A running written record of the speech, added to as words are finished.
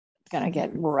gonna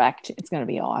get wrecked. It's gonna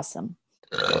be awesome.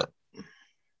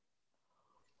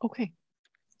 Okay.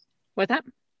 What's that?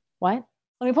 What?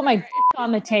 Let me put my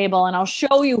on the table and I'll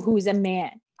show you who's a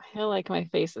man. I feel like my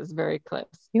face is very close.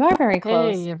 You are very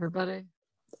close. Hey, everybody.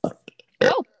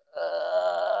 Oh.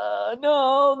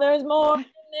 No, there's more in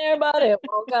there, but it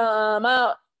won't come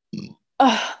out.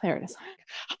 Oh, there it is.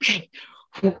 Okay.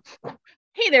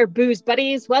 Hey there, booze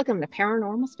buddies. Welcome to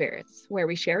Paranormal Spirits, where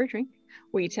we share a drink,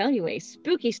 we tell you a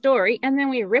spooky story, and then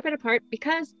we rip it apart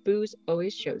because booze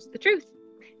always shows the truth.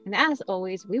 And as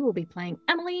always, we will be playing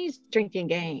Emily's drinking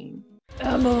game.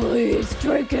 Emily's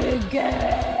drinking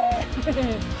game.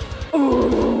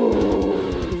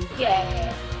 Ooh,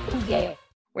 yeah. Ooh, yeah.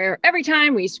 Where every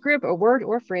time we script a word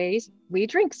or phrase, we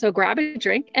drink. So grab a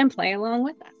drink and play along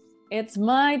with us. It's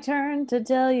my turn to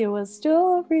tell you a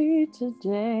story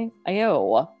today.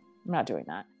 Ew, I'm not doing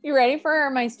that. You ready for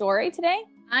my story today?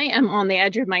 I am on the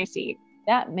edge of my seat.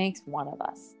 That makes one of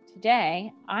us.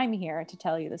 Today, I'm here to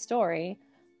tell you the story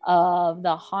of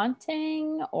the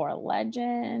haunting or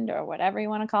legend or whatever you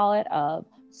want to call it of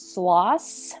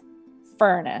Sloss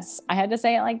Furnace. I had to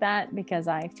say it like that because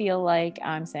I feel like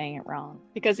I'm saying it wrong.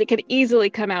 Because it could easily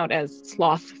come out as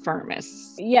Sloss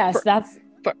Furnace. Yes,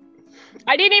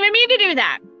 I didn't even mean to do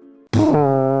that.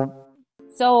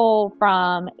 So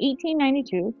from 1892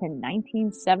 to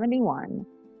 1971,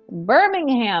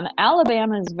 Birmingham,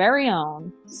 Alabama's very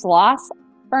own Sloss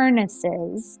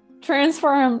Furnaces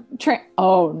transformed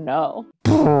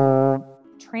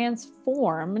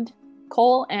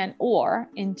coal and ore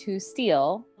into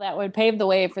steel that would pave the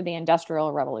way for the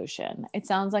Industrial Revolution. It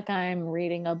sounds like I'm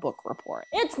reading a book report.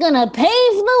 It's gonna pave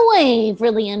the way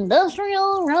for the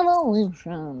Industrial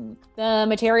Revolution. The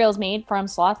materials made from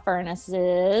Sloss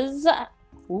Furnaces,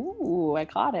 ooh, I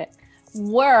caught it,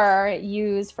 were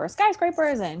used for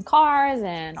skyscrapers and cars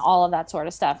and all of that sort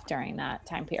of stuff during that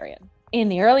time period. In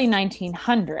the early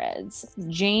 1900s,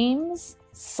 James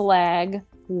Slag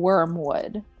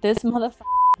Wormwood. This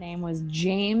motherfucker's name was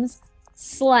James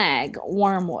Slag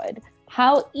Wormwood.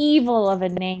 How evil of a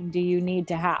name do you need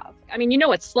to have? I mean, you know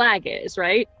what slag is,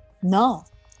 right? No.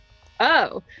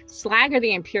 Oh, slag are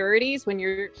the impurities when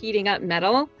you're heating up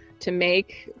metal to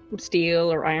make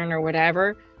steel or iron or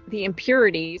whatever. The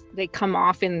impurities, they come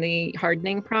off in the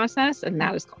hardening process, and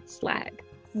that is called slag.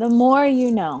 The more you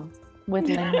know with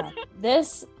Linda.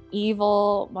 This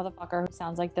evil motherfucker who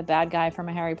sounds like the bad guy from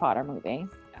a Harry Potter movie.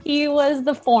 He was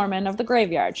the foreman of the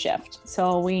graveyard shift,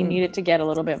 so we needed to get a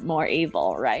little bit more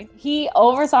evil, right? He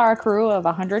oversaw a crew of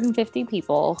 150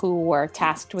 people who were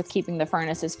tasked with keeping the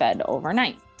furnaces fed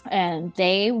overnight, and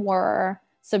they were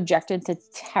subjected to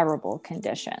terrible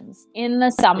conditions. In the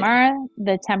summer,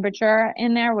 the temperature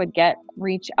in there would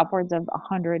reach upwards of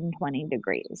 120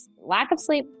 degrees. Lack of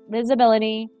sleep,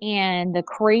 visibility, and the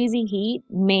crazy heat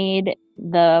made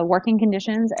the working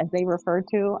conditions, as they referred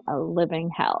to, a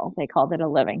living hell. They called it a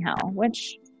living hell,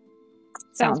 which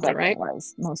sounds like right. It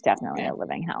was most definitely a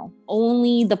living hell.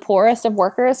 Only the poorest of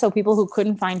workers, so people who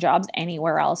couldn't find jobs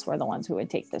anywhere else, were the ones who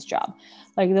would take this job.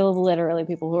 Like, there were literally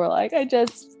people who were like,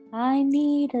 I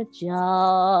need a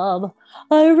job.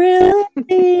 I really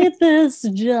need this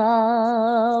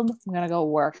job. I'm going to go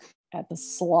work at the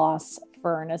Sloss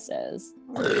Furnaces.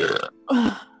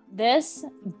 This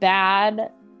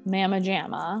bad mamma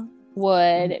jamma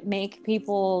would make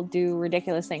people do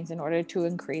ridiculous things in order to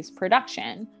increase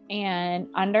production. And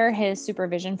under his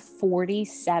supervision,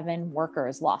 47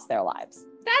 workers lost their lives.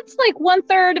 That's like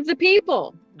 1/3 of the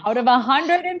people. Out of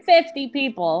 150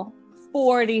 people,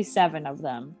 47 of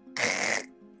them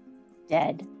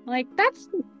dead. Like, that's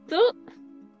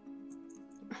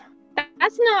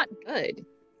not good.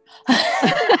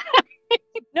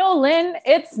 No, Lynn,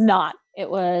 it's not. It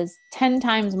was 10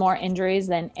 times more injuries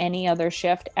than any other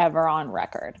shift ever on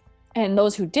record. And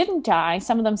those who didn't die,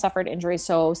 some of them suffered injuries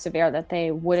so severe that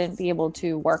they wouldn't be able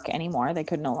to work anymore. They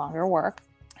could no longer work.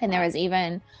 And there was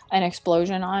even an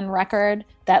explosion on record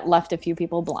that left a few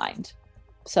people blind.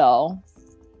 So,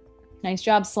 nice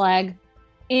job, Slag.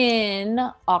 In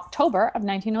October of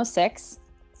 1906,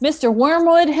 Mr.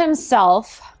 Wormwood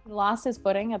himself lost his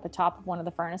footing at the top of one of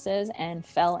the furnaces and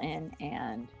fell in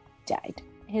and died.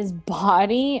 His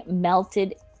body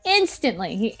melted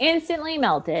instantly. He instantly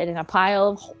melted in a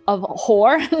pile of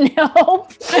ore.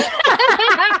 Nope.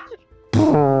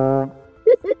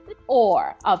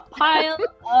 A pile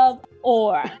of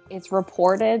ore. It's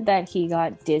reported that he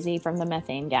got dizzy from the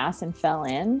methane gas and fell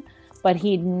in, but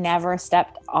he'd never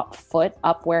stepped foot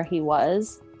up where he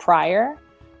was prior.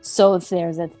 So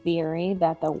there's a theory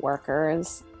that the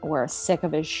workers were sick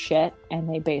of his shit and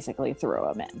they basically threw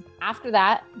him in. After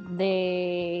that,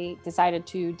 they decided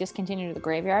to discontinue the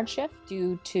graveyard shift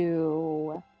due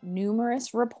to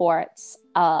numerous reports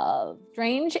of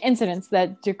strange incidents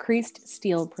that decreased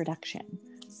steel production.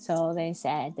 So they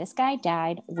said, this guy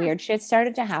died, weird shit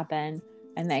started to happen,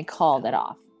 and they called it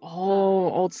off.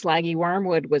 Oh, old Slaggy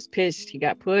Wormwood was pissed. He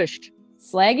got pushed.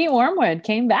 Slaggy Wormwood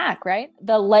came back, right?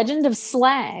 The legend of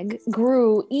Slag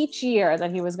grew each year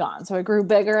that he was gone. So it grew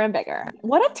bigger and bigger.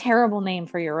 What a terrible name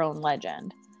for your own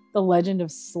legend. The legend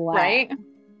of Slag. Right?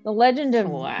 The legend of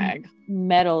Slag.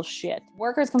 Metal shit.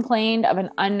 Workers complained of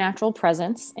an unnatural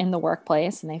presence in the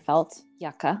workplace and they felt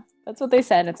yucca. That's what they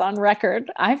said. It's on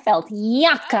record. I felt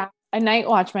yucca. A night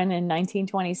watchman in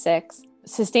 1926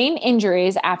 sustained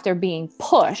injuries after being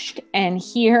pushed and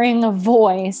hearing a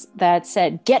voice that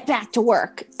said, get back to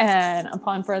work. And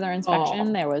upon further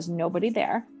inspection, there was nobody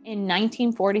there. In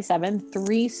 1947,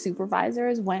 3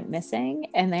 supervisors went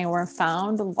missing and they were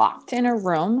found locked in a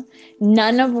room,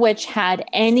 none of which had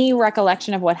any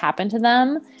recollection of what happened to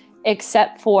them,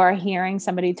 except for hearing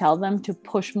somebody tell them to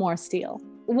push more steel.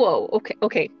 Whoa.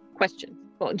 Okay. Question.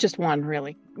 Well, just one,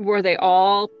 really. Were they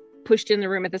all pushed in the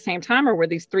room at the same time, or were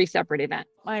these 3 separate events?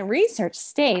 My research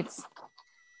states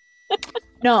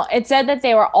no, it said that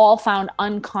they were all found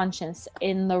unconscious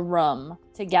in the room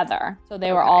together. So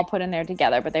they were all put in there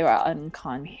together, but they were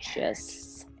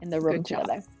unconscious in the room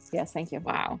together. Yes, thank you.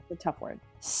 Wow. It's a tough word.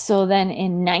 So then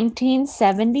in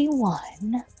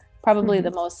 1971, probably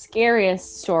the most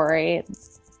scariest story,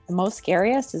 the most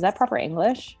scariest, is that proper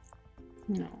English?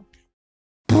 No.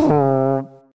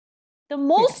 The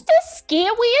most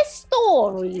scariest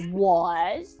story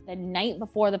was the night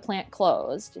before the plant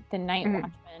closed. The night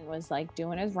watchman was like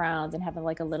doing his rounds and having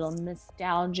like a little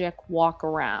nostalgic walk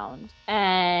around.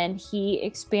 And he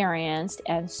experienced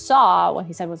and saw what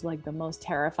he said was like the most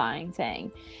terrifying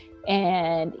thing.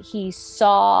 And he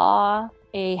saw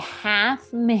a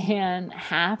half man,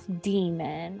 half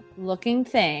demon looking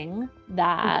thing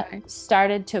that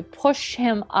started to push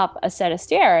him up a set of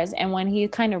stairs. And when he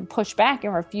kind of pushed back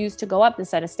and refused to go up the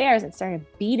set of stairs, it started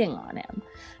beating on him.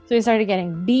 So he started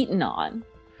getting beaten on.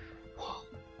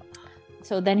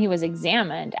 So then he was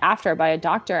examined after by a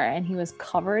doctor and he was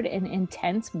covered in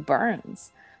intense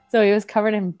burns. So he was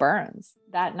covered in burns.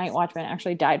 That night watchman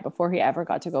actually died before he ever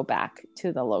got to go back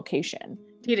to the location.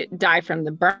 He didn't die from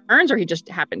the burns, or he just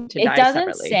happened to die separately? It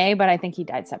doesn't say, but I think he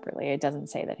died separately. It doesn't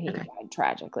say that he died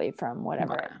tragically from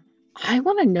whatever. Wow. I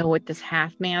want to know what this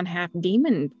half man, half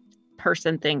demon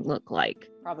person thing looked like.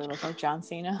 Probably looked like John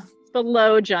Cena. It's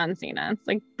below John Cena. It's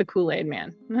like the Kool-Aid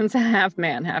man. It's a half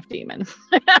man, half demon.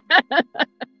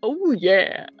 Oh,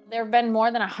 yeah. There have been more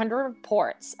than 100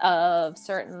 reports of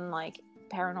certain like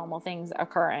paranormal things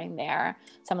occurring there.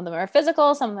 Some of them are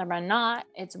physical, some of them are not.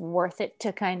 It's worth it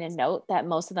to kind of note that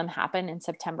most of them happen in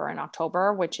September and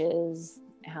October, which is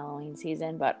Halloween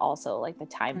season, but also like the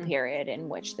time period in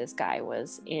which this guy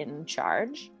was in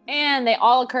charge. And they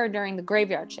all occurred during the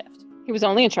graveyard shift. He was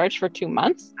only in charge for 2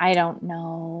 months? I don't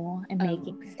know. I'm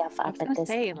making stuff up at this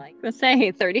say, like, let's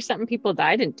say 30-something people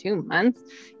died in 2 months.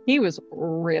 He was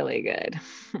really good.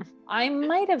 I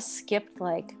might have skipped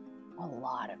like a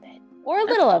lot of it. Or a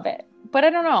little of it. But I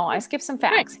don't know. I skipped some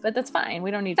facts, but that's fine. We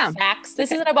don't need facts.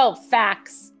 This isn't about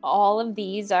facts. All of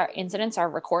these incidents are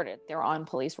recorded. They're on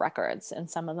police records. And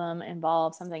some of them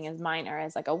involve something as minor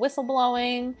as like a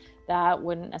whistleblowing that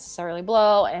wouldn't necessarily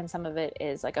blow. And some of it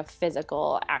is like a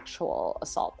physical, actual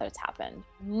assault that's happened.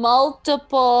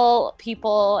 Multiple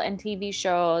people and TV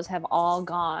shows have all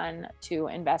gone to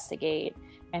investigate.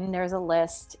 And there's a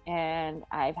list, and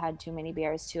I've had too many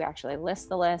beers to actually list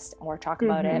the list or talk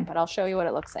about it, but I'll show you what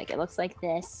it looks like. It looks like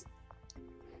this.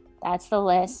 That's the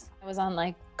list. I was on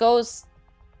like Ghost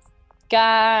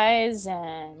Guys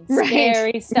and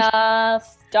Scary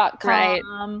Stuff.com. Right.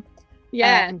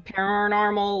 Yeah, and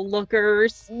Paranormal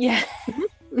Lookers. Yeah.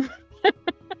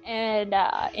 And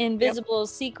Invisible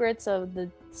Secrets of the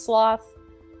Sloth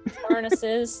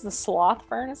Furnaces. The Sloth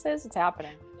Furnaces. It's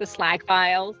happening. The Slag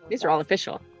Files. These are all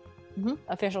official.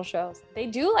 Official shows. They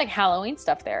do like Halloween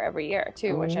stuff there every year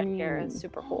too, which I hear is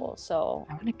super cool. So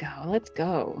I want to go. Let's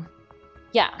go.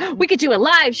 Yeah. We could do a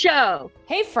live show.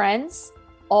 Hey friends,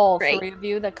 all 3 of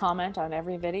you that comment on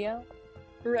every video.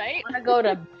 Right. Want to go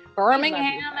to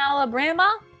Birmingham,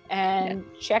 Alabama and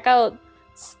check out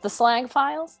the Slag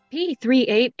Files?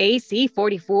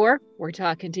 P38AC44. We're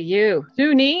talking to you.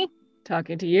 Suni.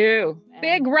 Talking to you.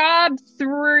 Big Rob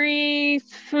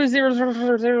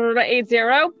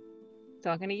 30080.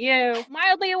 Talking to you.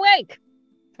 Mildly Awake.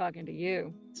 Talking to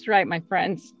you. That's right, my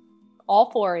friends. All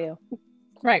 4 of you.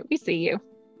 Right, we see you.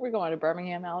 We're going to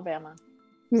Birmingham, Alabama.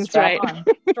 That's Strap right. on.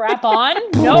 Strap on?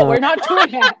 No, we're not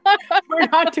doing that. We're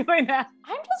not doing that.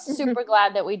 I'm just super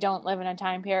glad that we don't live in a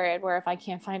time period where if I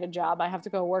can't find a job, I have to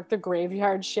go work the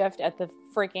graveyard shift at the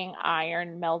freaking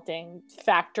iron melting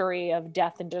factory of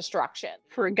death and destruction.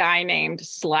 For a guy named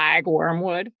Slag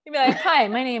Wormwood. You'd be like, hi,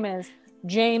 my name is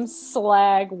James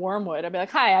Slag Wormwood. I'd be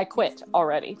like, hi, I quit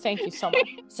already. Thank you so much.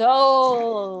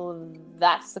 So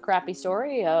that's the crappy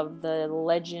story of the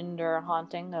legend or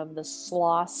haunting of the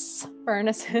Sloss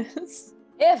Furnaces.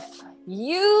 If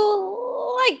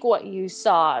you like what you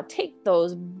saw, take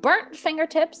those burnt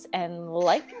fingertips and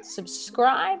like,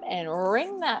 subscribe, and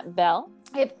ring that bell.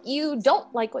 If you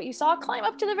don't like what you saw, climb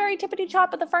up to the very tippity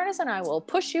top of the furnace and I will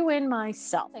push you in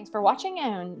myself. Thanks for watching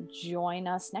and join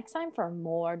us next time for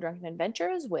more drunken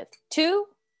adventures with two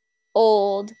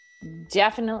old,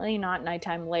 definitely not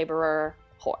nighttime laborer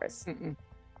whores.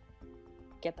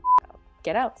 Get the out.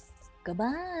 Get out.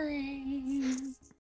 Goodbye.